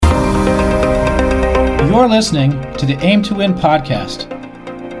You're listening to the Aim to Win podcast.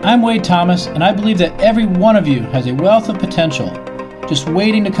 I'm Wade Thomas, and I believe that every one of you has a wealth of potential just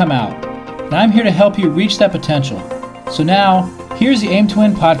waiting to come out. And I'm here to help you reach that potential. So now, here's the Aim to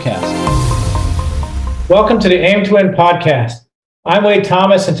Win podcast. Welcome to the Aim to Win podcast. I'm Wade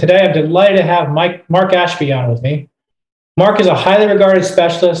Thomas, and today I'm delighted to have Mark Ashby on with me. Mark is a highly regarded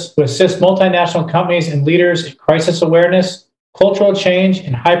specialist who assists multinational companies and leaders in crisis awareness, cultural change,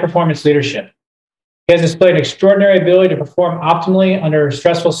 and high-performance leadership. He has displayed an extraordinary ability to perform optimally under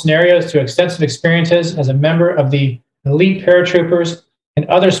stressful scenarios through extensive experiences as a member of the elite paratroopers and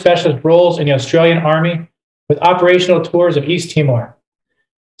other specialist roles in the Australian Army with operational tours of East Timor.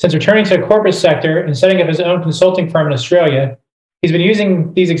 Since returning to the corporate sector and setting up his own consulting firm in Australia, he's been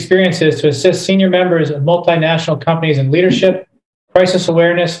using these experiences to assist senior members of multinational companies in leadership, crisis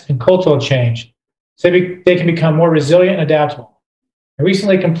awareness, and cultural change so they can become more resilient and adaptable. I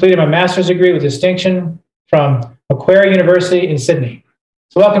recently completed my master's degree with distinction from Macquarie University in Sydney.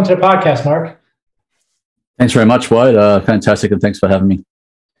 So welcome to the podcast, Mark. Thanks very much, Wade. Fantastic, and thanks for having me.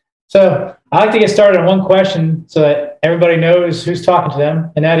 So I like to get started on one question so that everybody knows who's talking to them,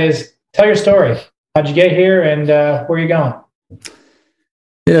 and that is, tell your story. How'd you get here, and where are you going?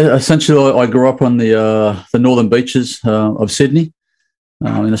 Yeah, essentially, I grew up on the northern beaches of Sydney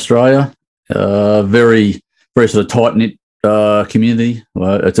in Australia. Very, very sort of tight-knit community.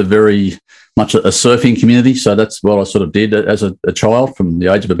 It's a very much a surfing community, so that's what I sort of did as a child. From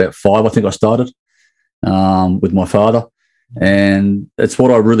the age of about 5, I think I started with my father, and it's what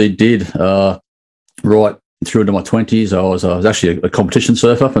I really did right through into my 20s. I was actually a competition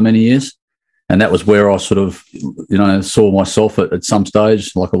surfer for many years, and that was where I sort of saw myself at some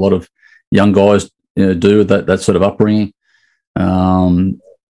stage, like a lot of young guys do with that sort of upbringing.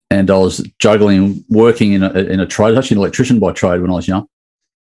 And I was juggling working in a trade. I was actually an electrician by trade when I was young,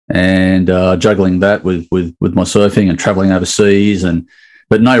 and juggling that with my surfing and traveling overseas,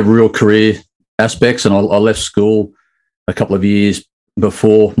 but no real career aspects. And I left school a couple of years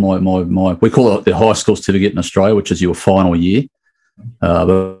before my we call it the high school certificate in Australia, which is your final year.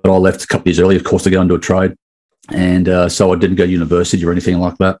 But I left a couple of years early, of course, to go into a trade, and so I didn't go to university or anything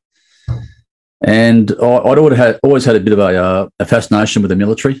like that. And I'd always had a bit of a fascination with the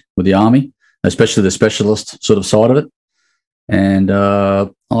military, with the Army, especially the specialist sort of side of it. And I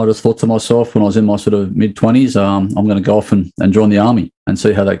just thought to myself when I was in my sort of mid-20s, I'm going to go off and join the Army and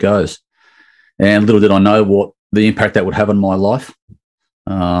see how that goes. And little did I know what the impact that would have on my life.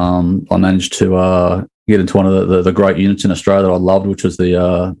 I managed to get into one of the great units in Australia that I loved, which was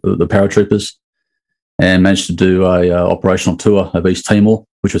the paratroopers, and managed to do a operational tour of East Timor,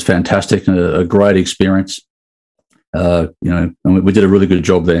 which was fantastic and a great experience. And we did a really good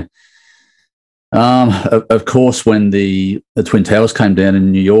job there. Of course, when the Twin Towers came down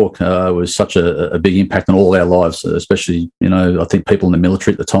in New York, it was such a big impact on all our lives, especially, I think people in the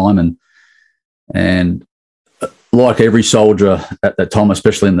military at the time. And like every soldier at that time,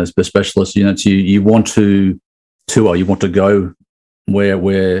 especially in the specialist units, you want to tour, you want to go where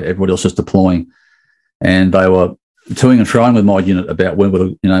everybody else is deploying. And they were toing and froing with my unit about whether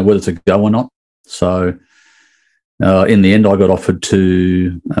to go or not. So in the end, I got offered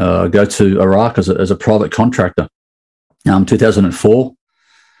to go to Iraq as a private contractor, 2004,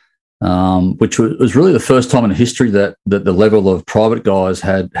 which was really the first time in history that the level of private guys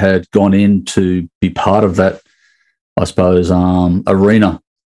had gone in to be part of that, I suppose, arena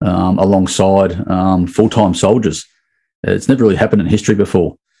alongside full-time soldiers. It's never really happened in history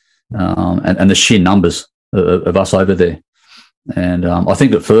before. And the sheer numbers of us over there. And I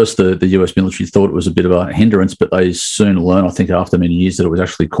think at first the US military thought it was a bit of a hindrance, but they soon learned, I think after many years, that it was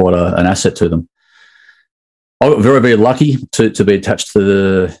actually quite an asset to them. I got very, very lucky to be attached to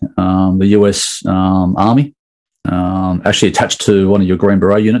the US Army, actually attached to one of your Green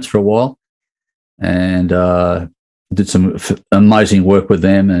Beret units for a while, and did some amazing work with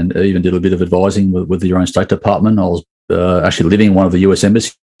them, and even did a bit of advising with your own State Department. I was actually living in one of the US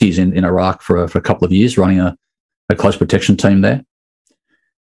embassies in Iraq for a couple of years, running a close protection team there.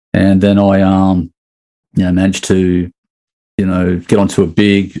 And then I managed to get onto a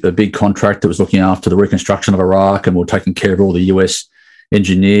big contract that was looking after the reconstruction of Iraq, and we were taking care of all the US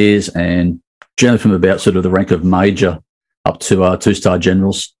engineers, and generally from about sort of the rank of major up to 2-star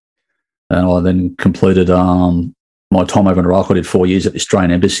generals. And I then completed my time over in Iraq. I did 4 years at the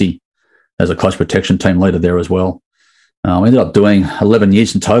Australian Embassy as a close protection team leader there as well. I ended up doing 11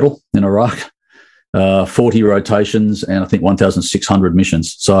 years in total in Iraq, 40 rotations, and I think 1,600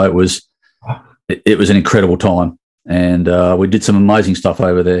 missions. So it was an incredible time. And we did some amazing stuff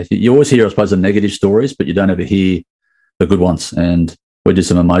over there. You always hear, I suppose, the negative stories, but you don't ever hear the good ones. And we did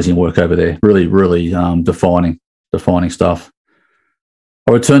some amazing work over there. Really, really defining stuff.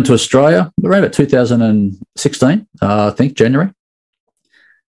 I returned to Australia around about 2016, I think, January,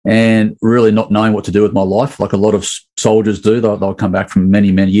 and really not knowing what to do with my life, like a lot of soldiers do. They'll come back from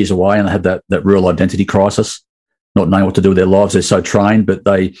many, many years away and they have that real identity crisis, not knowing what to do with their lives. They're so trained, but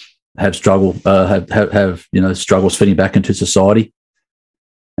they have struggles fitting back into society.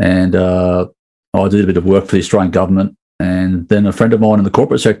 And I did a bit of work for the Australian government, and then a friend of mine in the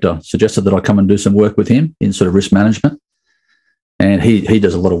corporate sector suggested that I come and do some work with him in sort of risk management. And he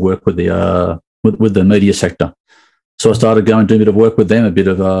does a lot of work with the media sector. So I started going do a bit of work with them, a bit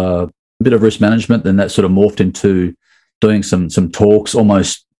of risk management, and that sort of morphed into doing some talks,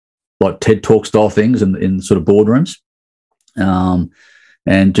 almost like TED Talk style things in sort of boardrooms,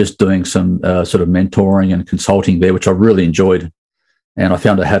 and just doing some sort of mentoring and consulting there, which I really enjoyed, and I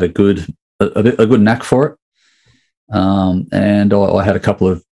found I had a good knack for it. And I had a couple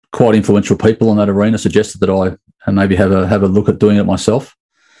of quite influential people in that arena suggested that I maybe have a look at doing it myself.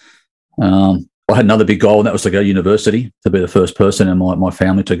 I had another big goal, and that was to go to university, to be the first person in my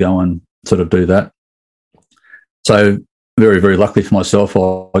family to go and sort of do that. So very, very luckily for myself,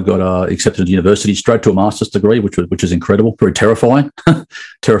 I got accepted to university straight to a master's degree, which was incredible, very terrifying,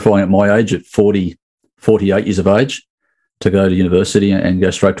 terrifying at my age, at 48 years of age, to go to university and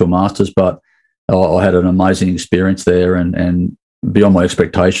go straight to a master's. But I had an amazing experience there and beyond my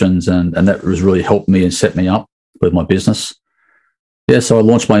expectations, and that was really helped me and set me up with my business. Yeah, so I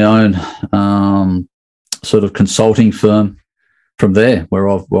launched my own sort of consulting firm from there, where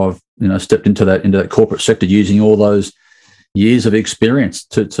I've stepped into that corporate sector using all those years of experience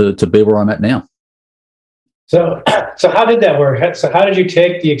to be where I'm at now. So how did that work? So how did you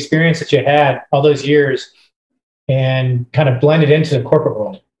take the experience that you had all those years and kind of blend it into the corporate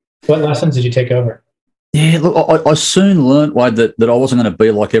world? What lessons did you take over? Yeah, look, I soon learned, Wade, that I wasn't going to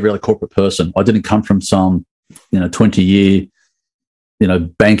be like every other corporate person. I didn't come from some 20-year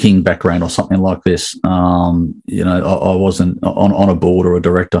banking background or something like this. I wasn't on a board or a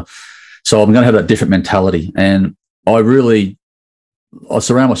director. So I'm going to have that different mentality. And I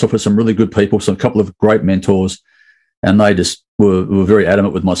surround myself with some really good people, a couple of great mentors, and they just were very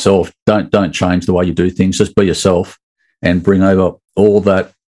adamant with myself. Don't change the way you do things. Just be yourself and bring over all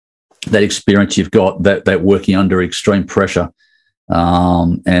that experience you've got, that working under extreme pressure,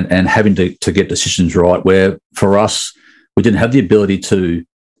 and having to get decisions right, where for us, we didn't have the ability to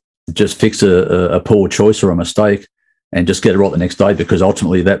just fix a poor choice or a mistake and just get it right the next day, because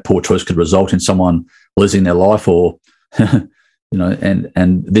ultimately that poor choice could result in someone losing their life or,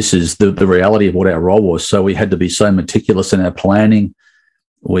 and this is the reality of what our role was. So we had to be so meticulous in our planning.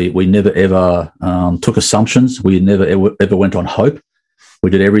 We never ever took assumptions. We never ever went on hope. We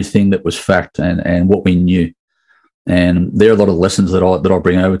did everything that was fact and what we knew. And there are a lot of lessons that I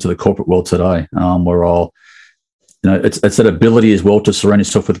bring over to the corporate world today, where it's that ability as well to surround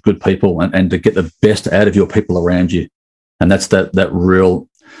yourself with good people and to get the best out of your people around you. And that's that real,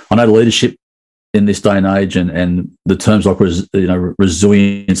 I know leadership in this day and age and the terms like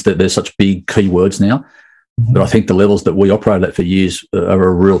resilience, that they're such big key words now. Mm-hmm. But I think the levels that we operated at for years are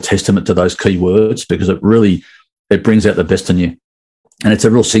a real testament to those key words, because it brings out the best in you. And it's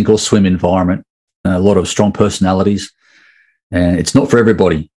a real sink or swim environment, a lot of strong personalities, and it's not for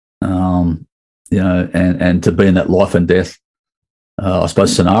everybody, and to be in that life and death, I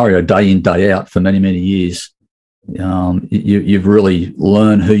suppose, scenario day in, day out for many, many years. You've really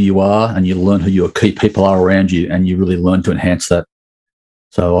learned who you are, and you learn who your key people are around you, and you really learn to enhance that.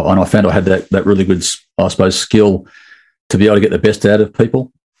 So, and I found I had that really good, I suppose, skill to be able to get the best out of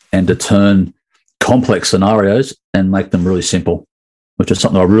people and to turn complex scenarios and make them really simple, which is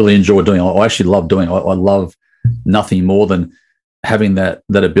something I really enjoy doing. I actually love doing. I love nothing more than having that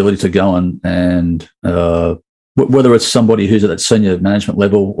ability to go and whether it's somebody who's at that senior management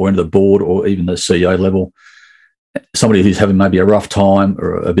level or into the board or even the CEO level, somebody who's having maybe a rough time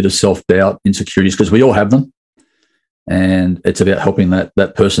or a bit of self-doubt, insecurities, because we all have them. And it's about helping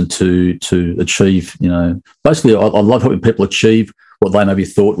that person to achieve, basically I love helping people achieve what they maybe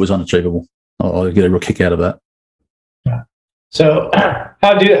thought was unachievable. I get a real kick out of that. Yeah. So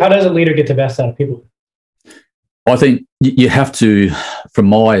how does a leader get the best out of people? I think you have to, from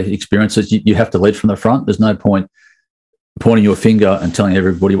my experiences, you have to lead from the front. There's no point pointing your finger and telling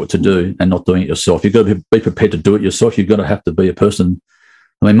everybody what to do and not doing it yourself. You've got to be prepared to do it yourself. You've got to have to be a person.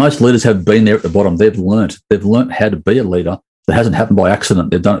 I mean, most leaders have been there at the bottom. They've learnt how to be a leader. That hasn't happened by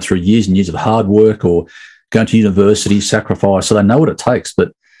accident. They've done it through years and years of hard work or going to university, sacrifice. So they know what it takes.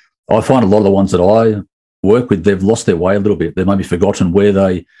 But I find a lot of the ones that I work with, they've lost their way a little bit. They've maybe forgotten where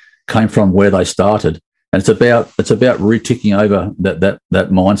they came from, where they started, And it's about reticking over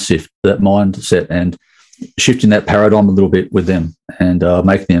that mindset and shifting that paradigm a little bit with them, and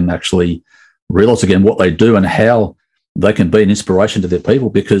making them actually realize again what they do and how they can be an inspiration to their people.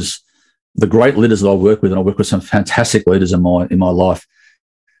 Because the great leaders that I work with, and I work with some fantastic leaders in my life,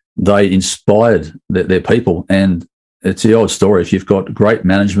 they inspired their people. And it's the old story: if you've got great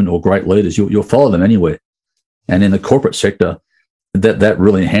management or great leaders, you'll follow them anywhere. And in the corporate sector, that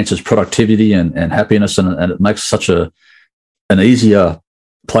really enhances productivity and happiness, and it makes such an easier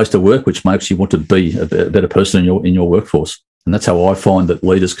place to work, which makes you want to be a better person in your workforce. And that's how I find that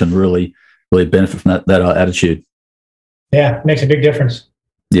leaders can really benefit from that attitude. Yeah, it makes a big difference.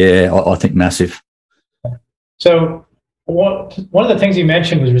 Yeah, I think massive. So one of the things you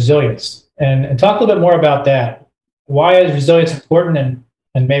mentioned was resilience, and talk a little bit more about that. Why is resilience important,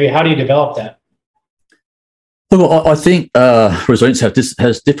 and maybe how do you develop that? Look, I think resilience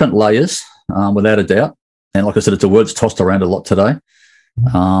has different layers, without a doubt. And like I said, it's a word that's tossed around a lot today.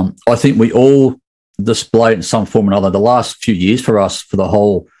 I think we all display it in some form or another. The last few years for us, for the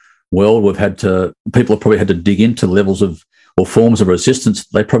whole world, people have probably had to dig into levels of or forms of resistance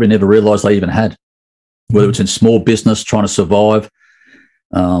they probably never realised they even had. Whether it's in small business trying to survive,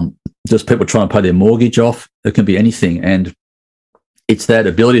 just people trying to pay their mortgage off, it can be anything. And it's that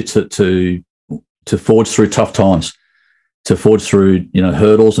ability to forge through tough times, to forge through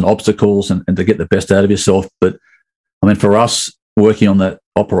hurdles and obstacles, and to get the best out of yourself. But I mean, for us working on that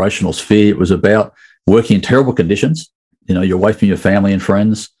operational sphere, it was about working in terrible conditions. You're away from your family and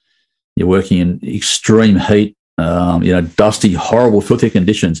friends. You're working in extreme heat, dusty, horrible, filthy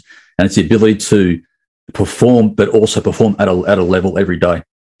conditions, and it's the ability to perform, but also perform at a level every day.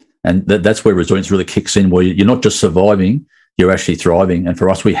 And that's where resilience really kicks in, where you're not just surviving, you're actually thriving. And for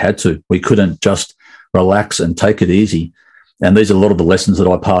us, we had to. We couldn't just relax and take it easy. And these are a lot of the lessons that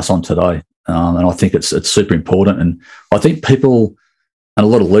I pass on today. And I think it's super important. And I think people and a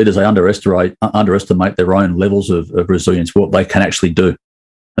lot of leaders, they underestimate their own levels of resilience, what they can actually do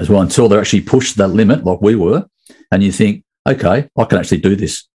as well, until they're actually pushed to that limit like we were. And you think, okay, I can actually do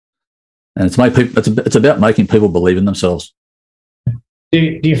this. And it's about making people believe in themselves.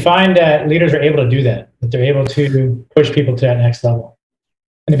 Do you find that leaders are able to do that they're able to push people to that next level?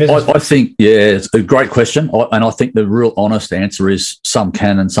 I think, yeah, it's a great question. And I think the real honest answer is some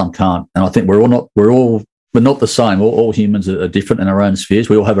can and some can't. And I think we're not the same. All humans are different in our own spheres.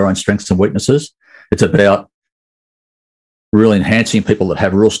 We all have our own strengths and weaknesses. It's about really enhancing people that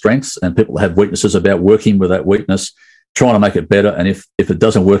have real strengths and people that have weaknesses, about working with that weakness, trying to make it better. And if it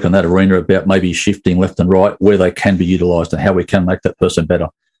doesn't work in that arena, about maybe shifting left and right where they can be utilised and how we can make that person better,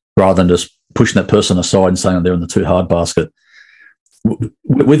 rather than just pushing that person aside and saying they're in the too hard basket.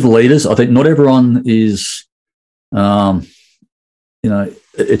 With leaders, I think not everyone is, it's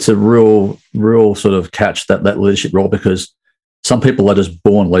a real sort of catch, that leadership role, because some people are just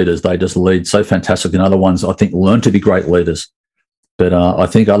born leaders. They just lead so fantastic, and other ones, I think, learn to be great leaders. But I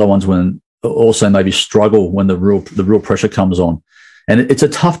think other ones also maybe struggle when the real pressure comes on. And it's a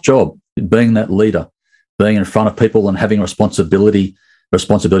tough job being that leader, being in front of people and having responsibility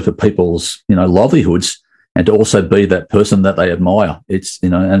for people's, livelihoods, and to also be that person that they admire. It's,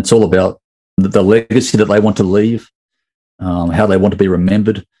 and it's all about the legacy that they want to leave, how they want to be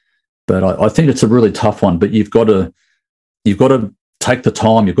remembered. But I think it's a really tough one. But you've got to take the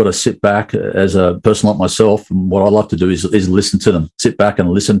time. You've got to sit back as a person like myself. And what I love to do is listen to them, sit back and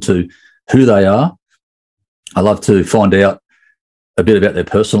listen to who they are. I love to find out a bit about their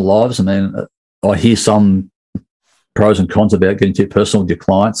personal lives. And then I hear some pros and cons about getting too personal with your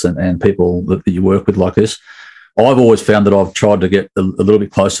clients and people that you work with like this. I've always found that I've tried to get a little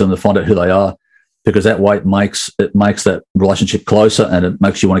bit closer to them to find out who they are, because that way it makes that relationship closer, and it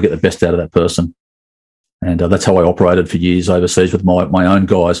makes you want to get the best out of that person. And that's how I operated for years overseas with my own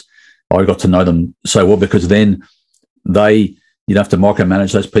guys. I got to know them so well, because then you don't have to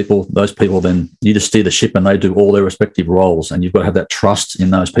micromanage those people. Those people then, you just steer the ship and they do all their respective roles, and you've got to have that trust in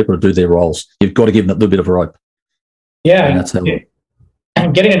those people to do their roles. You've got to give them a little bit of a rope. Yeah, and that's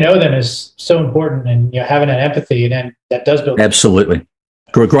getting to know them is so important, and having that empathy, and then that does build. Absolutely,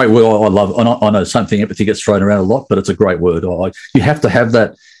 great word. I love. I know something. Empathy gets thrown around a lot, but it's a great word. You have to have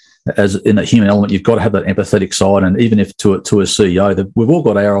that as in the human element. You've got to have that empathetic side, and even if to a CEO, we've all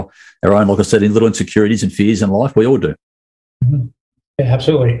got our own, like I said, little insecurities and fears in life. We all do. Mm-hmm. Yeah,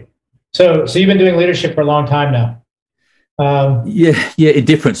 absolutely. So you've been doing leadership for a long time now. In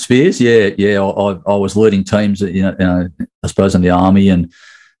different spheres. I was leading teams, I suppose in the army, and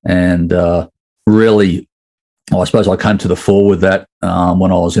really, I suppose I came to the fore with that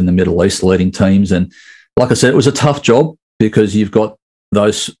when I was in the Middle East leading teams. And like I said, it was a tough job, because you've got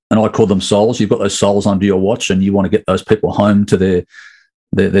those, and I call them souls. You've got those souls under your watch, and you want to get those people home to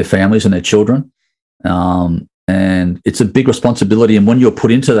their families and their children. And it's a big responsibility. And when you're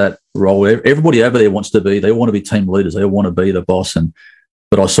put into that role, everybody over there they want to be team leaders. They want to be the boss.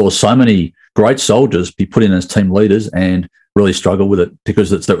 But I saw so many great soldiers be put in as team leaders and really struggle with it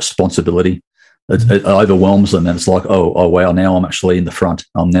because it's the responsibility. It overwhelms them. And it's like, oh, wow, now I'm actually in the front.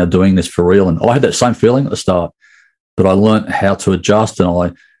 I'm now doing this for real. And I had that same feeling at the start, but I learned how to adjust,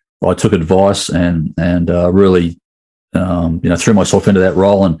 and I took advice and really, threw myself into that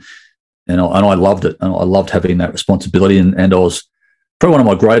role. And I loved it. And I loved having that responsibility. And I was probably one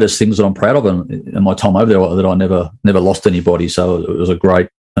of my greatest things that I'm proud of in my time over there, that I never lost anybody. So it was a great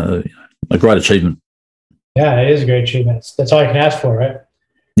achievement. Yeah, it is a great achievement. That's all you can ask for, right?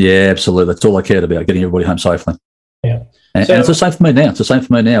 Yeah, absolutely. That's all I cared about, getting everybody home safely. Yeah. And it's the same for me now. It's the same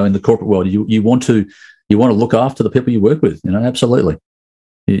for me now in the corporate world. You want to look after the people you work with, absolutely.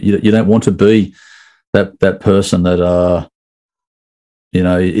 You don't want to be that person that,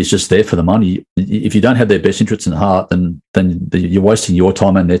 is just there for the money. If you don't have their best interests in heart, then you're wasting your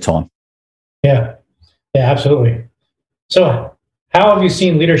time and their time. Yeah. Yeah, absolutely. So how have you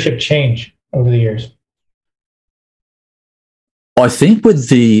seen leadership change over the years? I think with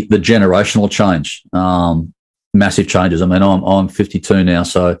the generational change, massive changes. I mean, I'm 52 now,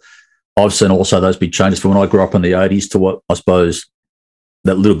 so I've seen also those big changes from when I grew up in the 80s to what I suppose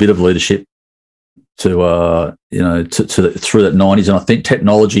that little bit of leadership to through that 90s. And I think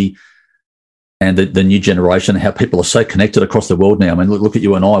technology and the new generation, how people are so connected across the world now. I mean, look at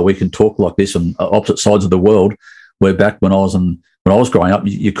you and I. We can talk like this on opposite sides of the world. Where back when I was growing up,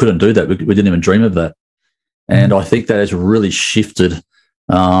 you couldn't do that. We didn't even dream of that. And I think that has really shifted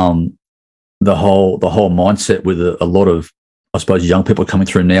the whole mindset with a lot of, I suppose, young people coming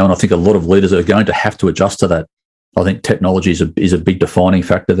through now. And I think a lot of leaders are going to have to adjust to that. I think technology is a big defining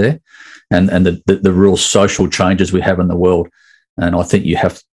factor there, and the real social changes we have in the world. And I think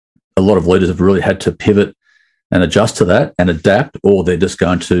a lot of leaders have really had to pivot and adjust to that and adapt, or they're just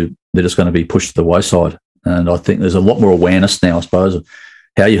going to be pushed to the wayside. And I think there's a lot more awareness now, I suppose, of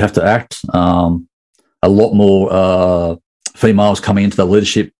how you have to act. A lot more females coming into the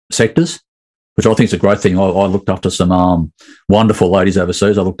leadership sectors, which I think is a great thing. I looked after some wonderful ladies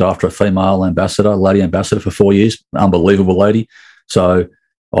overseas. I looked after a female lady ambassador for 4 years, unbelievable lady. So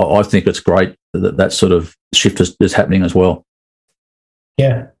I think it's great that sort of shift is happening as well.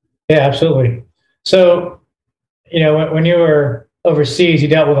 Yeah, absolutely. So, when you were overseas, you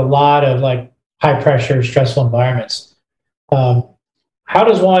dealt with a lot of high pressure, stressful environments. How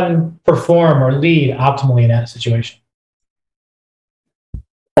does one perform or lead optimally in that situation?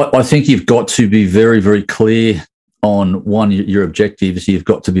 I think you've got to be very, very clear on your objectives. You've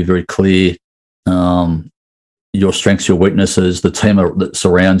got to be very clear your strengths, your weaknesses, the team that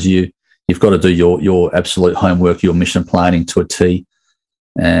surrounds you. You've got to do your absolute homework, your mission planning to a T.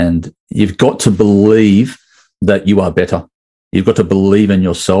 And you've got to believe that you are better. You've got to believe in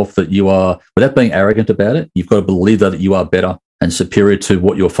yourself that you are, without being arrogant about it, you've got to believe that you are better and superior to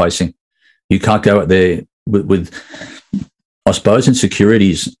what you're facing. You can't go out there with I suppose,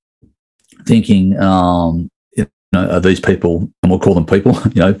 insecurities, thinking, are these people, and we'll call them people,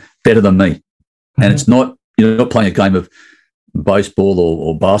 better than me. Mm-hmm. And it's not, you're not playing a game of baseball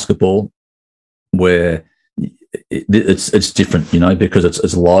or basketball where it's different, because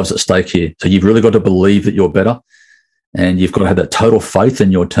it's lives at stake here. So you've really got to believe that you're better, and you've got to have that total faith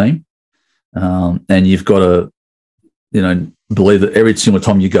in your team. And you've got to, believe that every single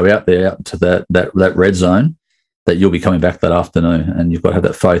time you go out there, out to that red zone, that you'll be coming back that afternoon, and you've got to have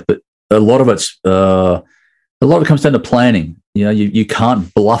that faith. But a lot of it comes down to planning. You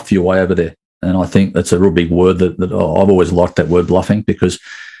can't bluff your way over there. And I think that's a real big word that I've always liked, that word bluffing, because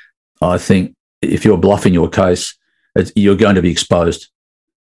I think if you're bluffing your case, you're going to be exposed.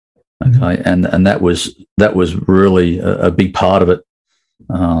 Okay. And that was really a big part of it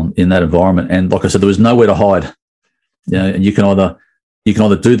in that environment. And like I said, there was nowhere to hide. And you can either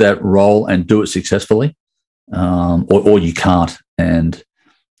do that role and do it successfully, or you can't. And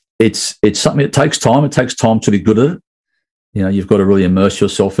it's something that takes time. It takes time to be good at it. You've got to really immerse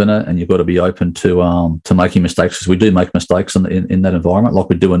yourself in it, and you've got to be open to making mistakes, because we do make mistakes in that environment, like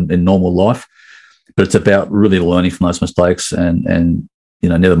we do in normal life. But it's about really learning from those mistakes and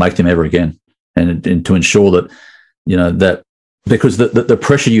never make them ever again, and to ensure that that, because the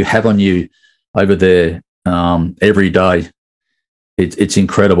pressure you have on you over there every day, it's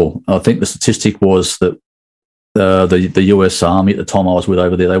incredible. I think the statistic was that the US Army at the time I was with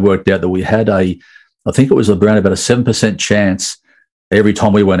over there, they worked out that we had I think it was around about a 7% chance every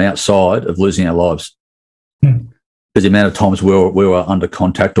time we went outside of losing our lives. because the amount of times we were under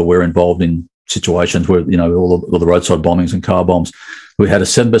contact or we're involved in situations where, all the roadside bombings and car bombs, we had a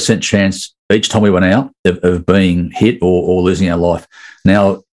 7% chance each time we went out of being hit or losing our life.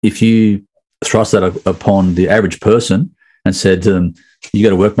 Now, if you thrust that upon the average person and said to them, you go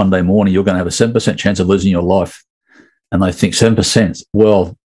to work Monday morning, you're going to have a 7% chance of losing your life. And they think 7%,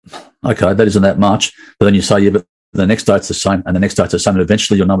 well, okay, that isn't that much. But then you say, yeah, but the next day it's the same, and the next day it's the same, and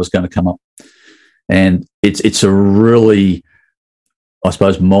eventually your number's going to come up. And it's a really, I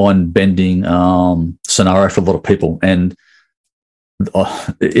suppose, mind-bending scenario for a lot of people. And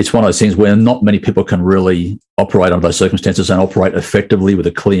it's one of those things where not many people can really operate under those circumstances and operate effectively with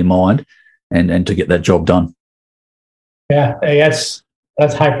a clear mind and to get that job done. Yeah, that's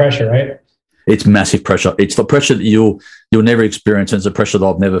high pressure, right? It's massive pressure. It's the pressure that you'll never experience, and it's a pressure that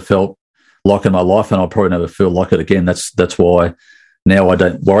I've never felt like in my life, and I'll probably never feel like it again. That's why now I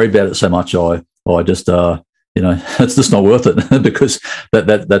don't worry about it so much. I just it's just not worth it because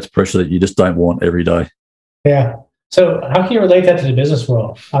that's pressure that you just don't want every day. Yeah. So how can you relate that to the business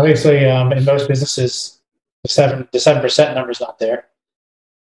world? Obviously, in most businesses, the 7% number is not there.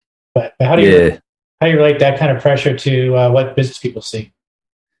 But how do you relate that kind of pressure to what business people see?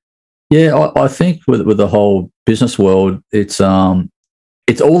 Yeah, I think with the whole business world, it's all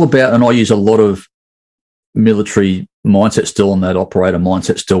about, and I use a lot of military mindset still and that operator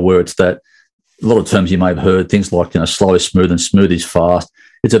mindset still, where it's that a lot of terms you may have heard, things like slow is smooth and smooth is fast.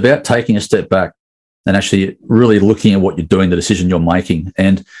 It's about taking a step back and actually really looking at what you're doing, the decision you're making.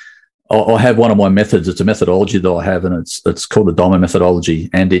 And I have one of my methods. It's a methodology that I have, and it's called the DIAMOND methodology,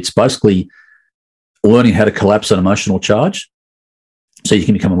 and it's basically learning how to collapse an emotional charge so you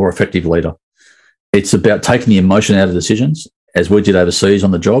can become a more effective leader. It's about taking the emotion out of decisions, as we did overseas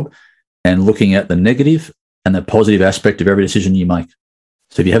on the job, and looking at the negative and the positive aspect of every decision you make.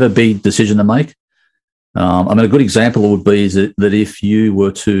 So if you have a big decision to make, a good example would be is that if you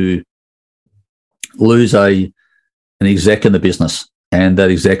were to lose an exec in the business, and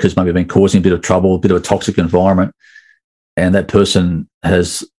that exec has maybe been causing a bit of trouble, a bit of a toxic environment, and that person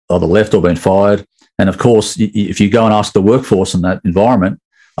has either left or been fired. And of course, if you go and ask the workforce in that environment,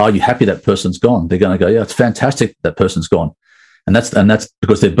 are you happy that person's gone? They're going to go, yeah, it's fantastic that person's gone. And that's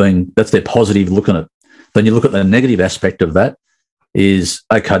because that's their positive look on it. Then you look at the negative aspect of that is,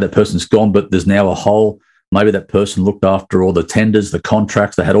 okay, that person's gone, but there's now a hole. Maybe that person looked after all the tenders, the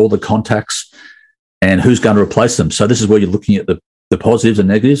contracts, they had all the contacts, and who's going to replace them? So this is where you're looking at the positives and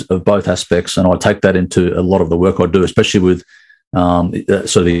negatives of both aspects. And I take that into a lot of the work I do, especially with sort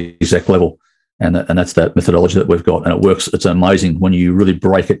of the exec level. And that's that methodology that we've got. And it works. It's amazing when you really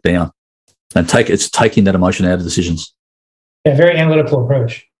break it down and it's taking that emotion out of decisions. Yeah, very analytical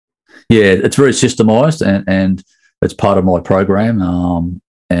approach. Yeah, it's very systemized and it's part of my program.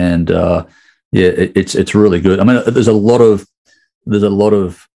 It's really good. I mean, there's a lot of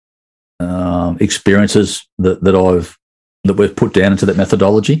experiences that we've put down into that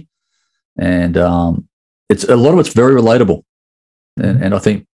methodology, and it's a lot of it's very relatable, and I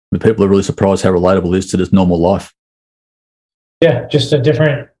think people are really surprised how relatable it is to this normal life. Yeah, just a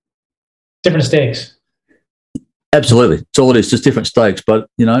different stakes. Absolutely, it's all it is, just different stakes. But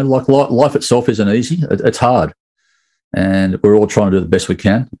like life itself isn't easy; it's hard, and we're all trying to do the best we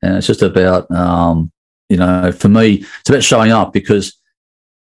can. And it's just about, for me, it's about showing up, because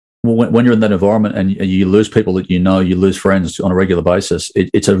when you're in that environment and you lose people that you lose friends on a regular basis,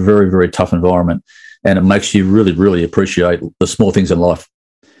 it's a very, very tough environment, and it makes you really, really appreciate the small things in life.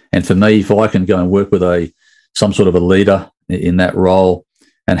 And for me, if I can go and work with some sort of a leader in that role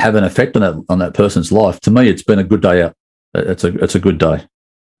and have an effect on that person's life, to me, it's been a good day out. It's a good day.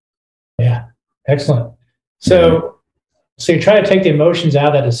 Yeah, excellent. So you try to take the emotions out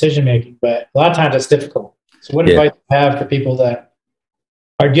of that decision making, but a lot of times that's difficult. So what advice do you have for people that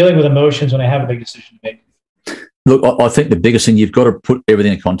are dealing with emotions when they have a big decision to make? Look, I think the biggest thing, you've got to put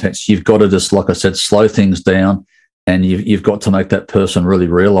everything in context. You've got to just, like I said, slow things down, and you've got to make that person really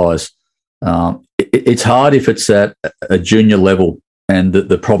realise. It's hard if it's at a junior level and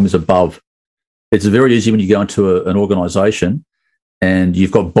the problem is above. It's very easy when you go into an organisation and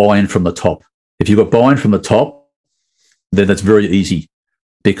you've got buy-in from the top. If you've got buy-in from the top, then that's very easy,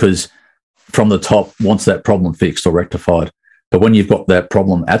 because from the top wants that problem fixed or rectified. But when you've got that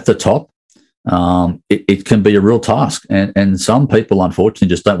problem at the top, it can be a real task. And some people, unfortunately,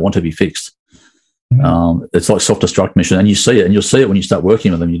 just don't want to be fixed. It's like self-destruct mission, and you see it, and you'll see it when you start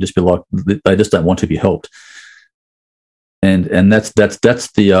working with them. You just be like, they just don't want to be helped. And that's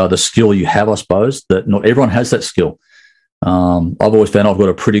the skill you have, I suppose, that not everyone has that skill. I've always found I've got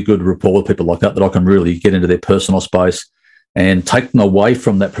a pretty good rapport with people like that I can really get into their personal space and take them away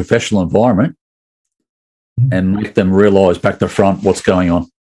from that professional environment and make them realise back to front what's going on.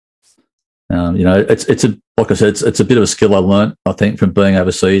 It's a, like I said, it's a bit of a skill I learnt, I think, from being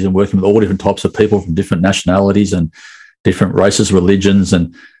overseas and working with all different types of people from different nationalities and different races, religions,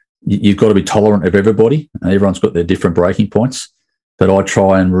 and you've got to be tolerant of everybody, and everyone's got their different breaking points. But I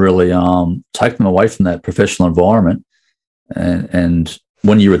try and really take them away from that professional environment, and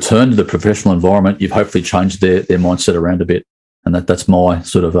when you return to the professional environment, you've hopefully changed their mindset around a bit, and that's my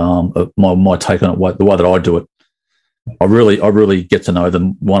sort of my take on it, the way that I do it. I really get to know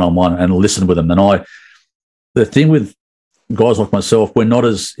them one-on-one and listen with them. And the thing with guys like myself, we're not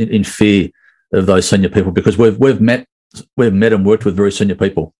as in fear of those senior people because we've met and worked with very senior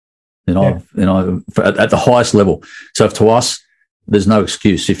people, at the highest level. So to us, there's no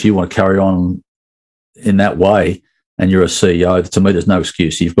excuse if you want to carry on in that way and you're a CEO. To me, there's no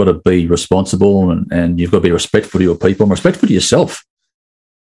excuse. You've got to be responsible and you've got to be respectful to your people and respectful to yourself.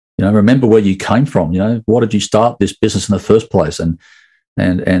 Remember where you came from. Why did you start this business in the first place? And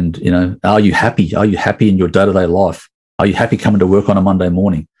are you happy? Are you happy in your day-to-day life? Are you happy coming to work on a Monday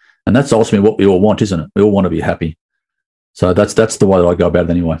morning? And that's ultimately what we all want, isn't it? We all want to be happy. So that's the way that I go about it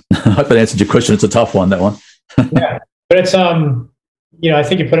anyway. I hope that answered your question. It's a tough one, that one. Yeah, but it's I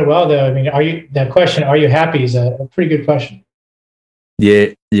think you put it well though. I mean, that question, are you happy, is a pretty good question. Yeah,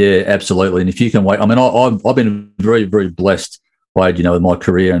 absolutely. And if you can wait, I mean, I've been very, very blessed by, with my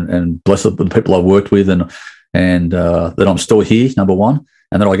career and blessed with the people I've worked with and that I'm still here, number one,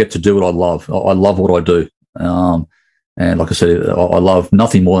 and that I get to do what I love. I love what I do. And like I said, I love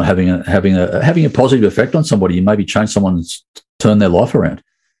nothing more than having a positive effect on somebody. You maybe change someone's, turn their life around.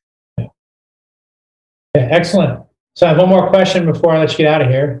 Yeah, excellent. So I have one more question before I let you get out of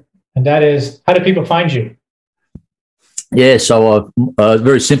here, and that is, how do people find you? Yeah, so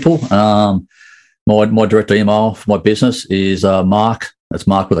very simple. My direct email for my business is Mark, that's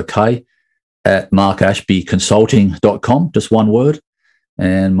Mark with a K, at markashbyconsulting.com, just one word.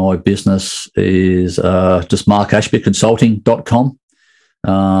 And my business is just markashbyconsulting.com.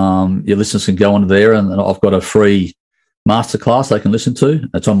 Your listeners can go on there, and I've got a free masterclass they can listen to.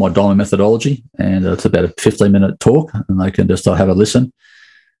 It's on my Diamond methodology, and it's about a 15-minute talk, and they can just have a listen.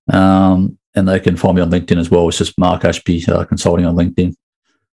 And they can find me on LinkedIn as well. It's just Mark Ashby Consulting on LinkedIn.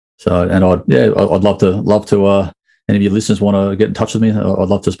 So, and I'd love to. Any of your listeners want to get in touch with me, I'd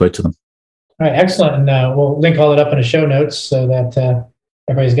love to speak to them. All right, excellent. And we'll link all that up in the show notes so that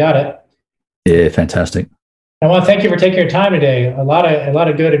everybody's got it. Yeah, fantastic. I want to thank you for taking your time today. A lot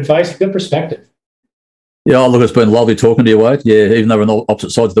of good advice, good perspective. Yeah, look, it's been lovely talking to you, Wade. Yeah, even though we're on the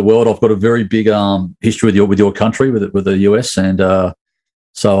opposite sides of the world, I've got a very big history with your country, with the US, and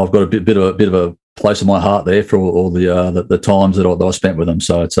so I've got a bit of a place in my heart there for all the times that I spent with them.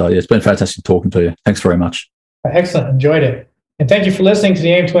 So it's been fantastic talking to you. Thanks very much. Excellent, enjoyed it, and thank you for listening to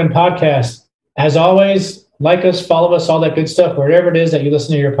the Aim to Win podcast. As always, like us, follow us, all that good stuff, wherever it is that you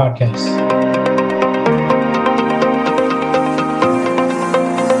listen to your podcast.